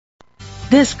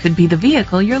This could be the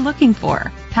vehicle you're looking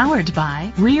for. Powered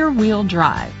by rear-wheel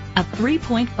drive, a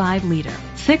 3.5-liter,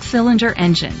 6-cylinder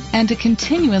engine, and a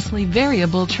continuously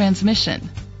variable transmission.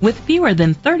 With fewer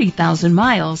than 30,000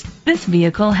 miles, this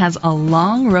vehicle has a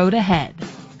long road ahead.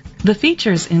 The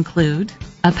features include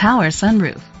a power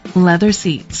sunroof, leather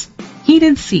seats,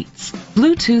 heated seats,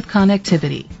 Bluetooth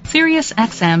connectivity, Sirius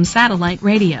XM satellite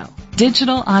radio,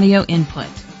 digital audio input,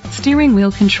 steering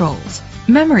wheel controls,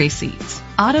 memory seats,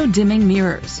 auto-dimming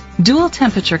mirrors, dual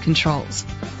temperature controls.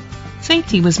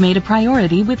 Safety was made a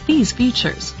priority with these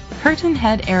features: curtain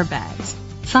head airbags,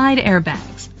 side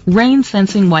airbags,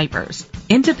 rain-sensing wipers,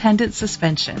 independent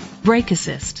suspension, brake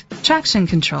assist, traction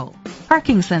control,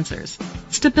 parking sensors,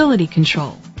 stability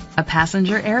control, a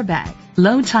passenger airbag,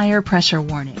 low tire pressure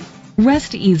warning.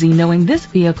 Rest easy knowing this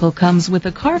vehicle comes with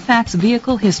a Carfax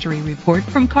Vehicle History Report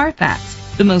from Carfax,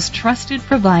 the most trusted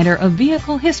provider of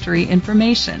vehicle history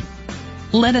information.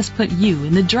 Let us put you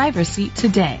in the driver's seat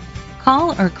today.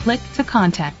 Call or click to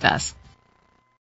contact us.